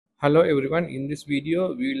Hello everyone, in this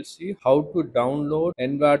video we will see how to download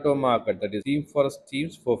Envato market, that is Themeforest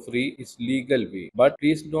themes for free. Is legal way, but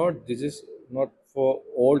please note this is not for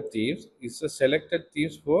all themes. It's a selected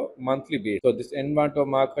themes for monthly basis. So this Envato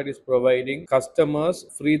market is providing customers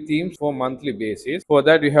free themes for monthly basis. For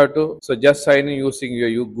that you have to just sign in using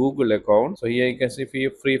your Google account. So here you can see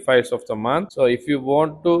free files of the month. So if you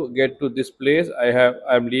want to get to this place,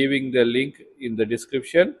 I'm leaving the link in the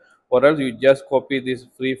description, or else you just copy these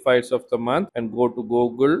free files of the month and go to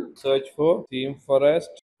Google, search for Themeforest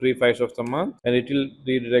free files of the month, and it will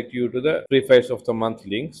redirect you to the free files of the month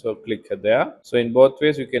link. So click there. So in both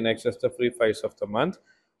ways you can access the free files of the month.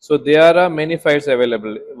 So there are many files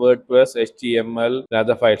available: WordPress, HTML, and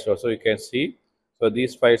other files also you can see. So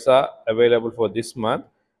these files are available for this month.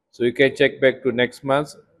 So you can check back to next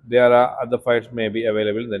month. There are other files may be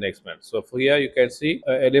available in the next month. So for here you can see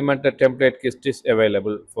Elementor template kit is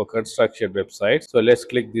available for construction websites. So let's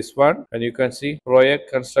click this one and you can see project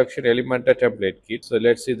construction Elementor template kit. So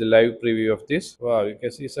let's see the live preview of this. Wow, you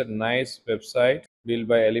can see it's a nice website built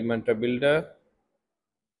by Elementor builder.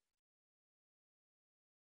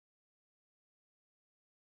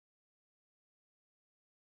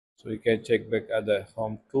 So you can check back at the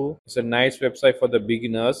home too. It's a nice website for the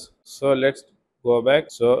beginners. So let's go back.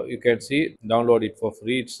 So you can see download it for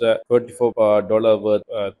free. It's a $24 worth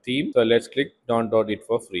theme. So let's click download it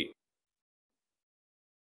for free.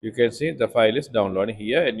 You can see the file is downloading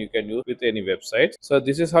here and you can use with any website. So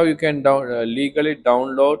this is how you can legally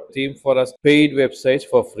download theme for us paid websites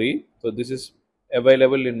for free. So this is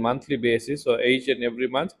available in monthly basis. So each and every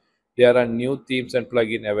month there are new themes and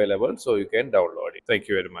plugin available. So you can download it. Thank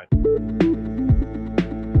you very much.